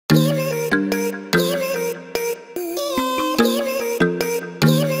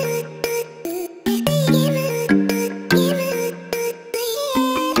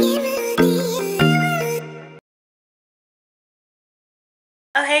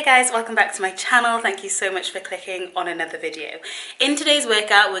Hey guys, welcome back to my channel. Thank you so much for clicking on another video. In today's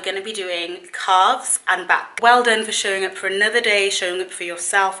workout, we're going to be doing calves and back. Well done for showing up for another day, showing up for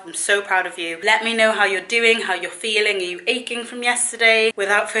yourself. I'm so proud of you. Let me know how you're doing, how you're feeling. Are you aching from yesterday?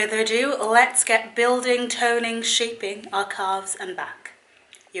 Without further ado, let's get building, toning, shaping our calves and back.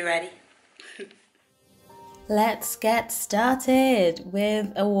 You ready? Let's get started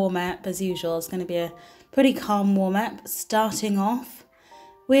with a warm-up. As usual, it's going to be a pretty calm warm-up, starting off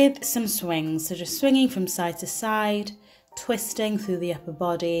with some swings. So just swinging from side to side, twisting through the upper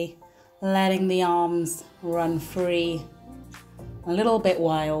body, letting the arms run free, a little bit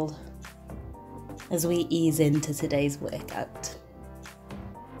wild as we ease into today's workout.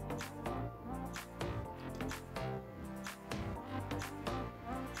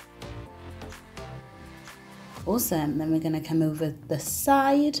 Awesome, then we're going to come over the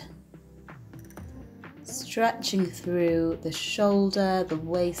side, stretching through the shoulder, the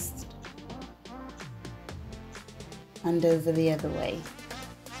waist, and over the other way.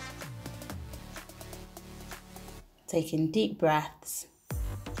 Taking deep breaths,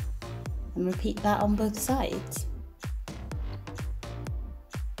 and repeat that on both sides.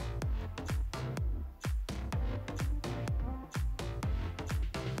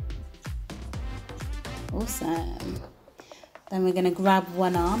 Awesome. Then we're going to grab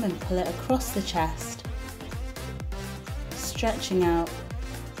one arm and pull it across the chest, stretching out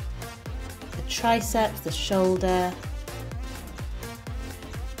the triceps, the shoulder,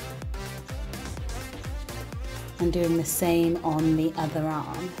 and doing the same on the other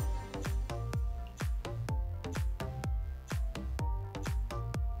arm.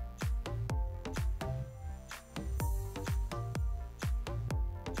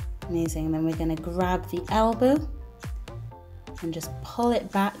 Amazing. Then we're going to grab the elbow and just pull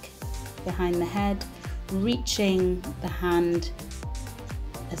it back behind the head, reaching the hand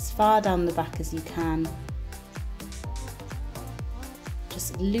as far down the back as you can,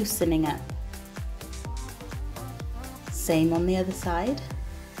 just loosening up. Same on the other side.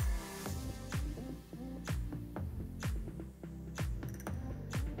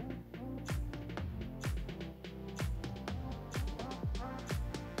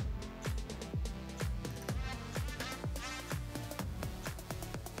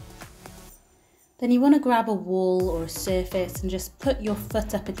 Then you want to grab a wall or a surface and just put your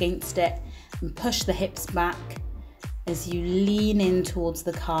foot up against it and push the hips back as you lean in towards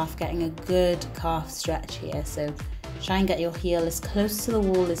the calf, getting a good calf stretch here. So try and get your heel as close to the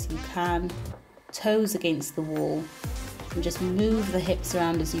wall as you can, toes against the wall, and just move the hips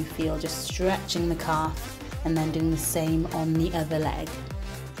around as you feel, just stretching the calf and then doing the same on the other leg.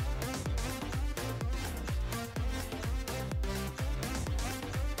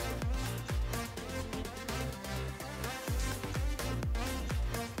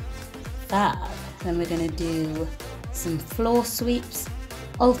 Fab. Then we're going to do some floor sweeps,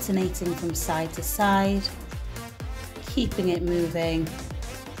 alternating from side to side, keeping it moving,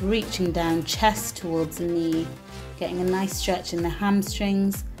 reaching down, chest towards the knee, getting a nice stretch in the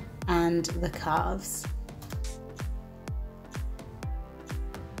hamstrings and the calves.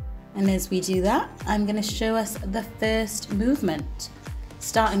 And as we do that, I'm going to show us the first movement,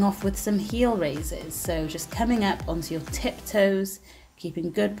 starting off with some heel raises. So just coming up onto your tiptoes,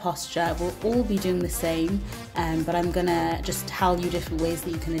 keeping good posture. We'll all be doing the same, but I'm gonna just tell you different ways that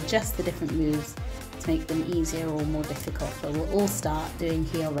you can adjust the different moves to make them easier or more difficult. But we'll all start doing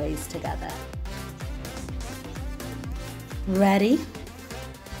heel raise together. Ready?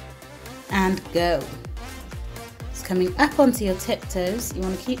 And go. So coming up onto your tiptoes, you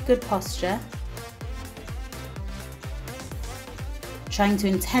want to keep good posture. Trying to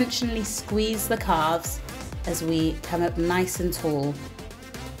intentionally squeeze the calves as we come up nice and tall.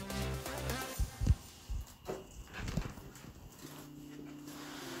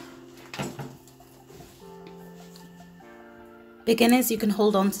 Beginners, you can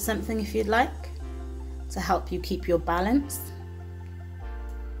hold on to something if you'd like to help you keep your balance.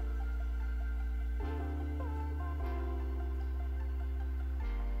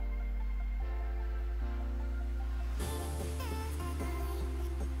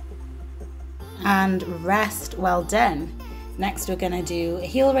 And rest. Well done. Next we're going to do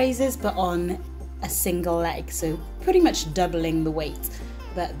heel raises but on a single leg, so pretty much doubling the weight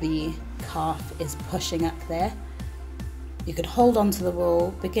that the calf is pushing up there. You can hold on to the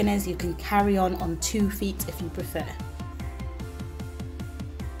wall. Beginners, you can carry on 2 feet if you prefer.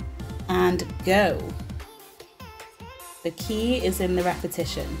 And go. The key is in the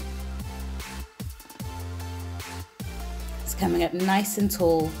repetition. It's coming up nice and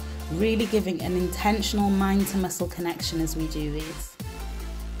tall, really giving an intentional mind to muscle connection as we do these.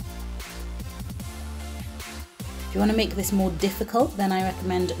 If you want to make this more difficult, then I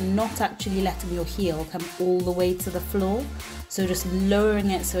recommend not actually letting your heel come all the way to the floor. So just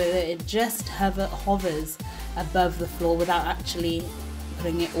lowering it so that it just hovers above the floor without actually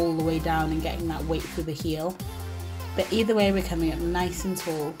putting it all the way down and getting that weight through the heel. But either way, we're coming up nice and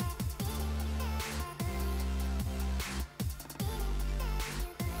tall.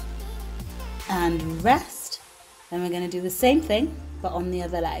 And rest. Then we're going to do the same thing, but on the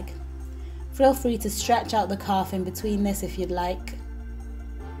other leg. Feel free to stretch out the calf in between this if you'd like.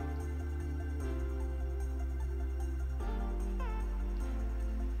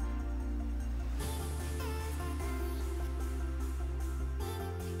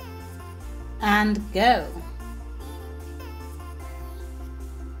 And go.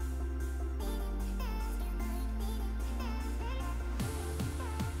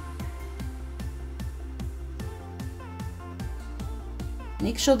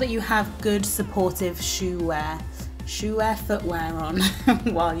 Make sure that you have good supportive footwear on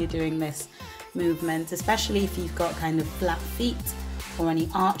while you're doing this movement, especially if you've got kind of flat feet or any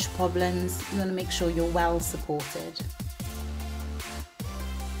arch problems. You want to make sure you're well supported.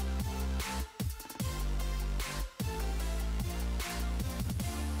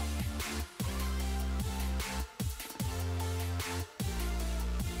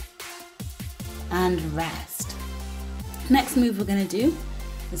 And rest. Next move we're going to do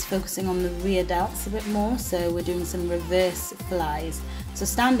is focusing on the rear delts a bit more, so we're doing some reverse flies. So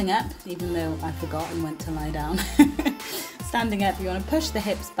standing up, even though I forgot and went to lie down, standing up, you want to push the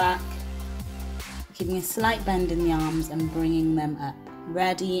hips back, keeping a slight bend in the arms and bringing them up.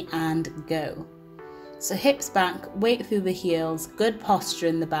 Ready and go. So hips back, weight through the heels, good posture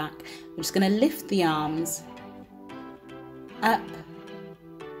in the back. We're just going to lift the arms up,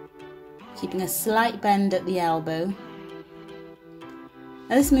 keeping a slight bend at the elbow.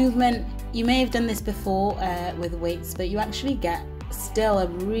 Now this movement, you may have done this before with weights, but you actually get still a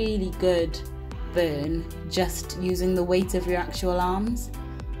really good burn just using the weight of your actual arms,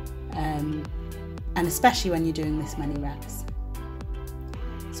 and especially when you're doing this many reps.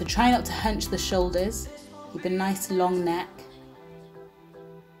 So try not to hunch the shoulders, keep a nice long neck.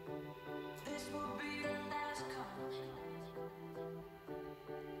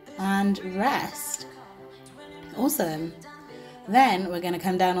 And rest. Awesome. Then we're going to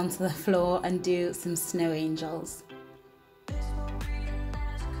come down onto the floor and do some snow angels.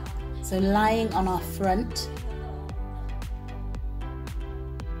 So lying on our front,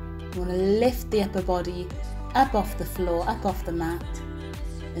 we want to lift the upper body up off the floor, up off the mat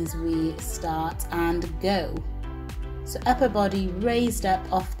as we start and go. So upper body raised up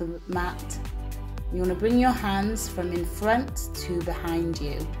off the mat. You want to bring your hands from in front to behind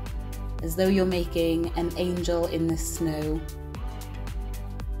you, as though you're making an angel in the snow.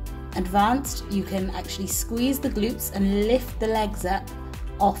 Advanced, you can actually squeeze the glutes and lift the legs up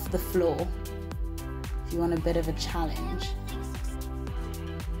off the floor if you want a bit of a challenge.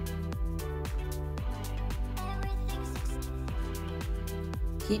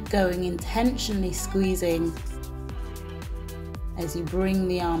 Keep going, intentionally squeezing as you bring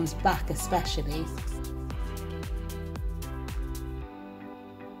the arms back especially.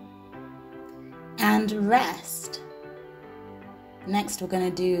 And rest. Next we're going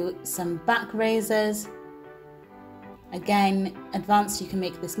to do some back raises. Again, advanced, you can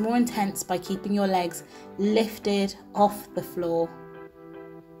make this more intense by keeping your legs lifted off the floor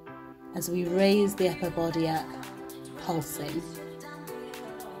as we raise the upper body up, pulsing.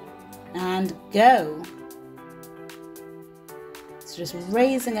 And go. So just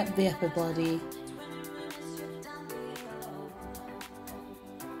raising up the upper body.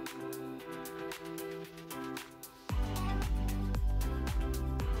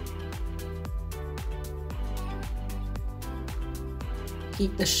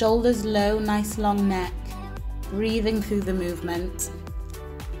 Keep the shoulders low, nice long neck, breathing through the movement.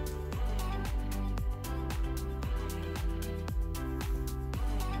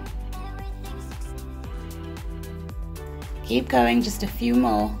 Keep going, just a few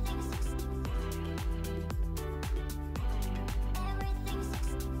more.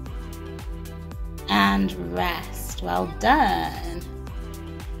 And rest. Well done.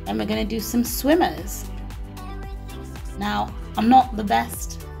 Then we're going to do some swimmers. Now, I'm not the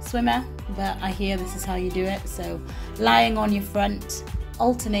best swimmer, but I hear this is how you do it. So lying on your front,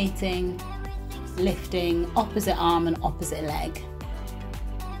 alternating, lifting opposite arm and opposite leg.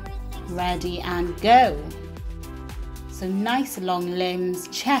 Ready and go. So nice long limbs,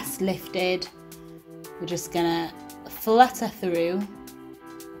 chest lifted. We're just gonna flutter through,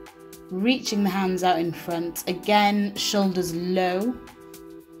 reaching the hands out in front. Again, shoulders low,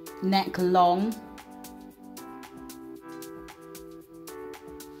 neck long.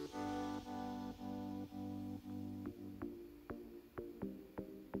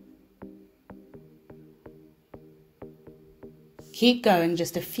 Keep going,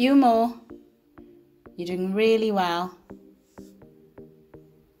 just a few more. You're doing really well.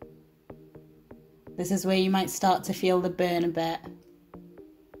 This is where you might start to feel the burn a bit.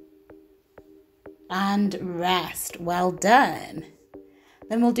 And rest. Well done.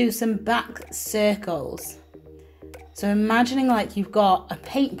 Then we'll do some back circles. So imagining like you've got a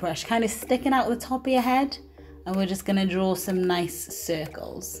paintbrush kind of sticking out the top of your head, and we're just going to draw some nice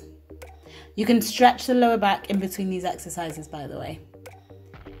circles. You can stretch the lower back in between these exercises, by the way.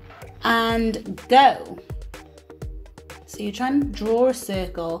 And go. So you're trying to draw a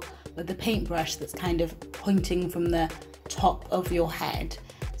circle with the paintbrush that's kind of pointing from the top of your head.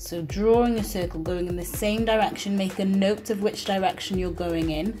 So drawing a circle going in the same direction, make a note of which direction you're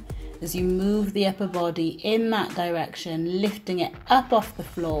going in as you move the upper body in that direction, lifting it up off the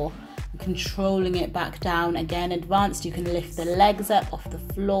floor, and controlling it back down. Again, advanced, you can lift the legs up off the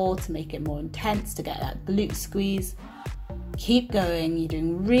floor to make it more intense, to get that glute squeeze. Keep going, you're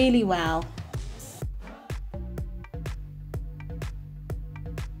doing really well.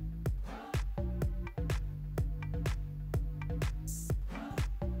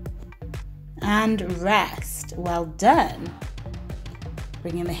 And rest. Well done.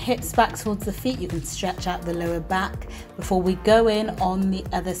 Bringing the hips back towards the feet, you can stretch out the lower back before we go in on the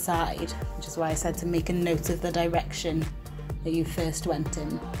other side, which is why I said to make a note of the direction that you first went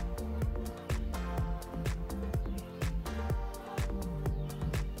in.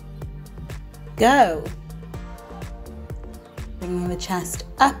 Go. Bringing the chest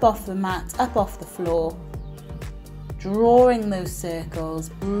up off the mat, up off the floor. Drawing those circles,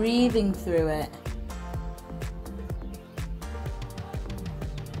 breathing through it.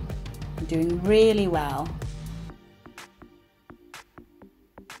 You're doing really well.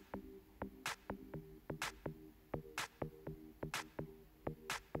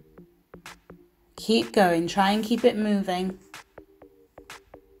 Keep going, try and keep it moving.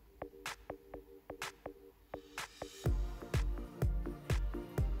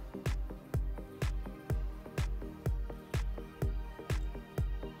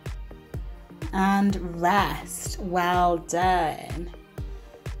 And rest. Well done.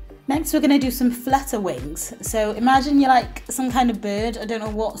 Next, we're going to do some flutter wings. So imagine you're like some kind of bird. I don't know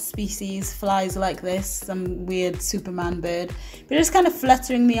what species flies like this, some weird Superman bird. But just kind of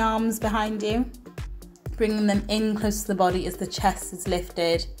fluttering the arms behind you, bringing them in close to the body as the chest is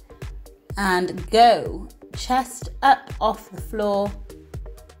lifted. And go. Chest up off the floor,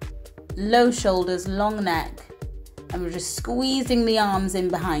 low shoulders, long neck. And we're just squeezing the arms in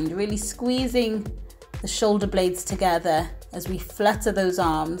behind, really squeezing the shoulder blades together as we flutter those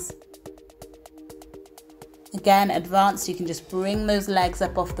arms. Again, advanced, you can just bring those legs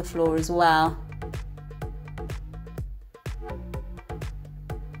up off the floor as well.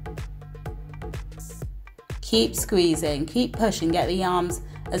 Keep squeezing, keep pushing, get the arms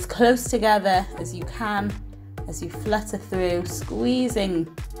as close together as you can as you flutter through, squeezing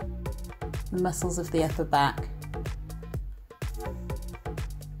the muscles of the upper back.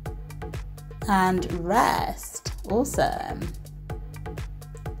 And rest. Awesome.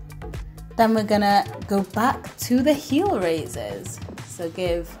 Then we're gonna go back to the heel raises. So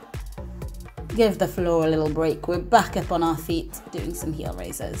give the floor a little break. We're back up on our feet doing some heel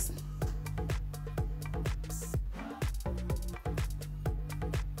raises.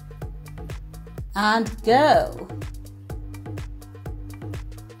 And go.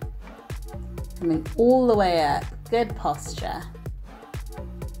 Coming all the way up. Good posture.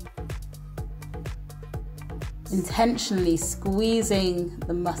 Intentionally squeezing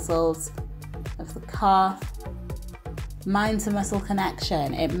the muscles of the calf. Mind to muscle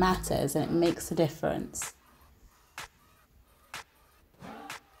connection, it matters and it makes a difference.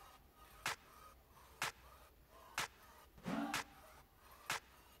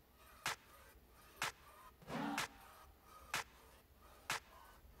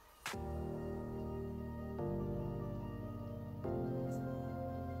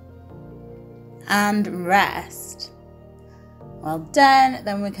 And rest. Well done.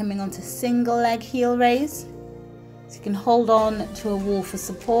 Then we're coming on to single leg heel raise. So you can hold on to a wall for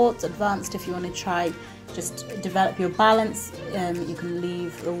support. Advanced, if you want to try, just develop your balance. You can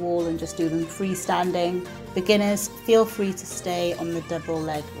leave the wall and just do them freestanding. Beginners, feel free to stay on the double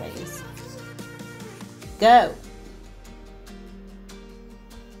leg raise. Go.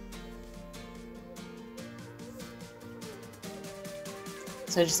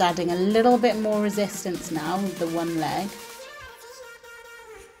 So just adding a little bit more resistance now with the one leg.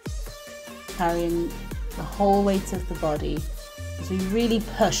 Carrying the whole weight of the body as we really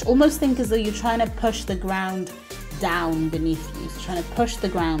push. Almost think as though you're trying to push the ground down beneath you. So trying to push the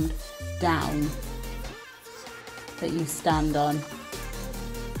ground down. that you stand on.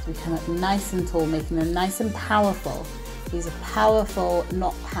 So we come up nice and tall, making them nice and powerful. These are powerful,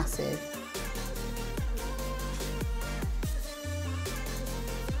 not passive.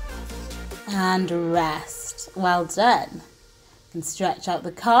 And rest. Well done. You can stretch out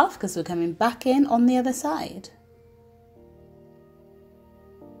the calf because we're coming back in on the other side.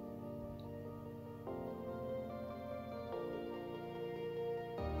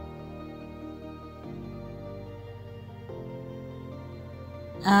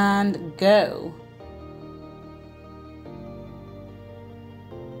 And go.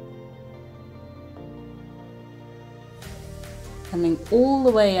 Coming all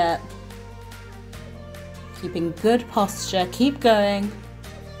the way up. Keeping good posture, keep going.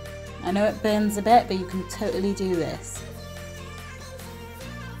 I know it burns a bit, but you can totally do this.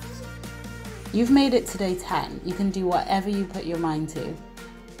 You've made it to day 10. You can do whatever you put your mind to.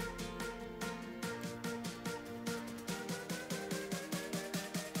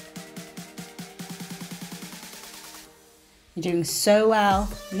 You're doing so well,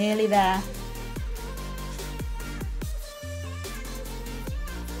 nearly there.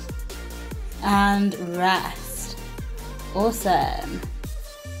 And rest. Awesome.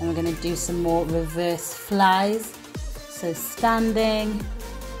 And we're going to do some more reverse flies. So standing,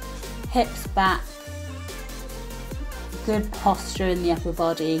 hips back, good posture in the upper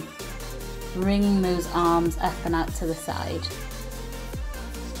body, bringing those arms up and out to the side.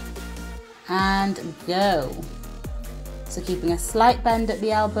 And go. So keeping a slight bend at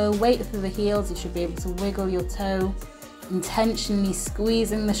the elbow, weight through the heels, you should be able to wiggle your toe. Intentionally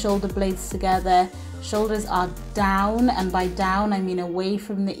squeezing the shoulder blades together. Shoulders are down, and by down I mean away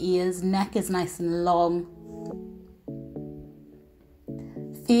from the ears. Neck is nice and long.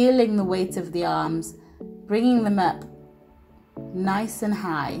 Feeling the weight of the arms, bringing them up nice and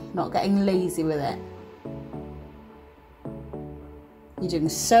high, not getting lazy with it. You're doing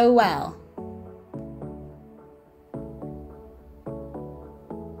so well.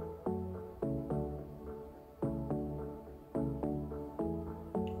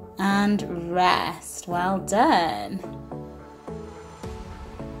 And rest. Well done.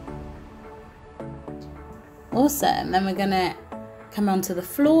 Awesome. Then we're going to come onto the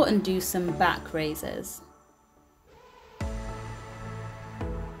floor and do some back raises.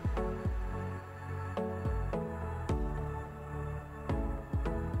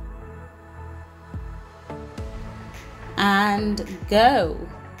 And go.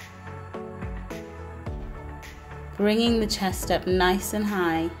 Bringing the chest up nice and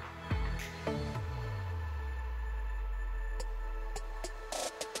high.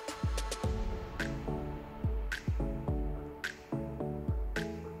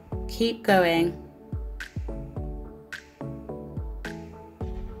 Keep going.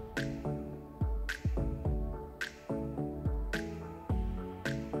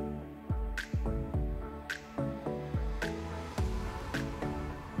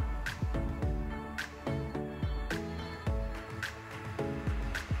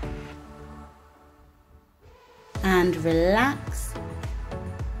 And relax.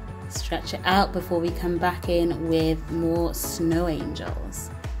 Stretch it out before we come back in with more snow angels.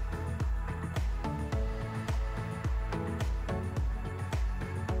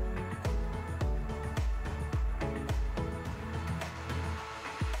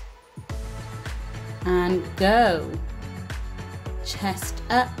 And go. Chest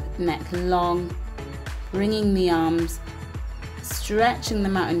up, neck long, bringing the arms, stretching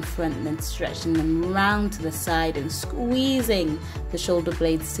them out in front and then stretching them round to the side and squeezing the shoulder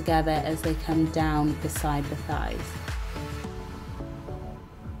blades together as they come down beside the thighs.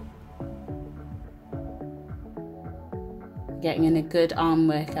 Getting in a good arm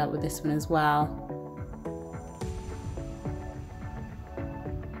workout with this one as well.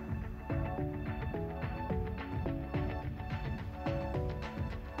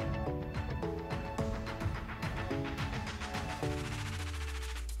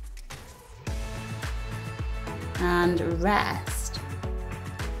 And rest.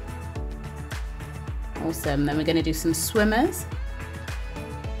 Awesome. Then we're going to do some swimmers.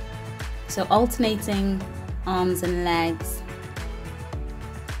 So alternating arms and legs.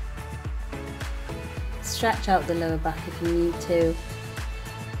 Stretch out the lower back if you need to.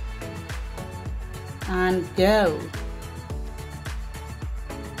 And go.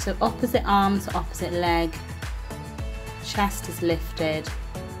 So opposite arm to opposite leg. Chest is lifted.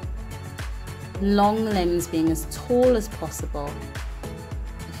 Long limbs being as tall as possible.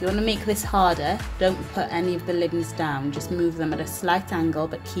 If you want to make this harder, don't put any of the limbs down, just move them at a slight angle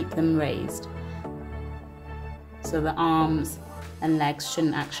but keep them raised. So the arms and legs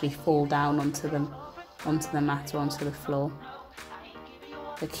shouldn't actually fall down onto them. onto the mat or onto the floor.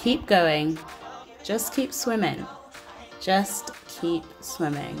 So keep going, just keep swimming, just keep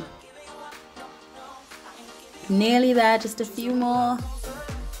swimming. Nearly there, just a few more.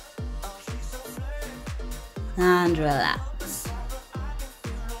 And relax.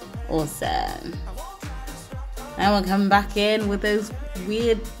 Awesome. Now we'll come back in with those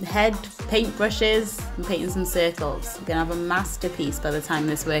weird head paintbrushes and painting some circles. We're gonna have a masterpiece by the time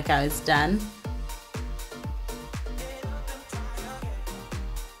this workout is done.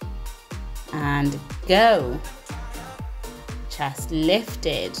 And go. Chest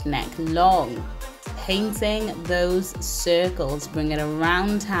lifted, neck long. Painting those circles, bring it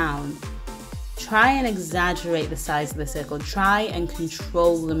around town. Try and exaggerate the size of the circle. Try and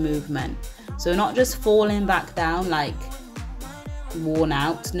control the movement. So not just falling back down like worn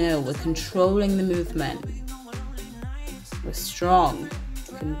out. No, we're controlling the movement. We're strong.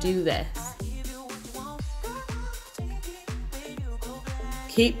 We can do this.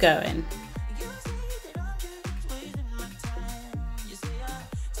 Keep going.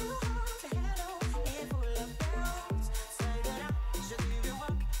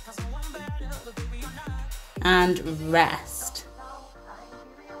 And rest.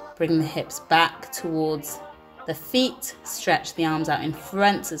 Bring the hips back towards the feet. Stretch the arms out in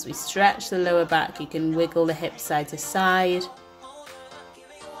front. As we stretch the lower back, you can wiggle the hips side to side.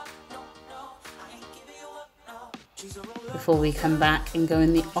 Before we come back and go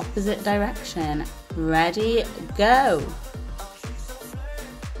in the opposite direction. Ready, go.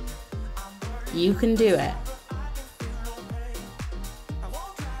 You can do it.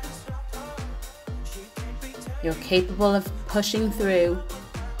 You're capable of pushing through.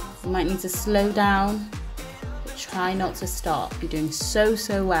 You might need to slow down, but try not to stop. You're doing so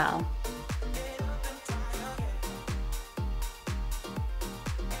well.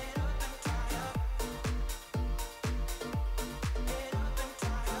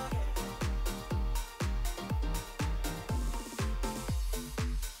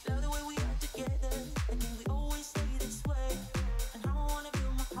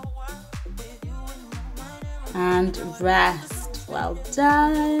 And rest. Well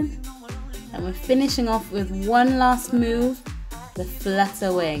done. And we're finishing off with one last move, the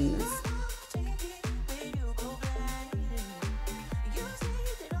flutter wings.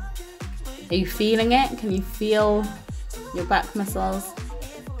 Are you feeling it? Can you feel your back muscles?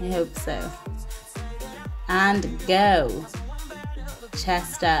 I hope so. And go.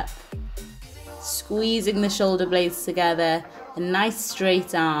 Chest up. Squeezing the shoulder blades together. A nice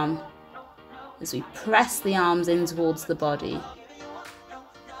straight arm as we press the arms in towards the body.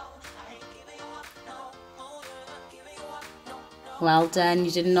 Well done, you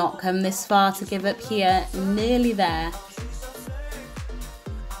did not come this far to give up here, nearly there.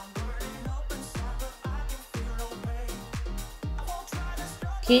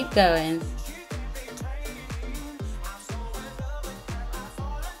 Keep going.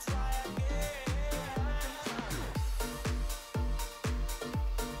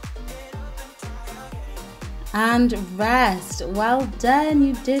 And rest. Well done,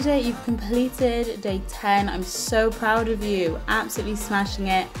 you did it. You've completed day 10. I'm so proud of you. Absolutely smashing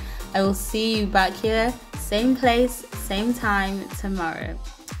it. I will see you back here, same place, same time tomorrow.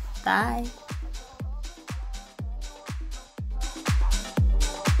 Bye.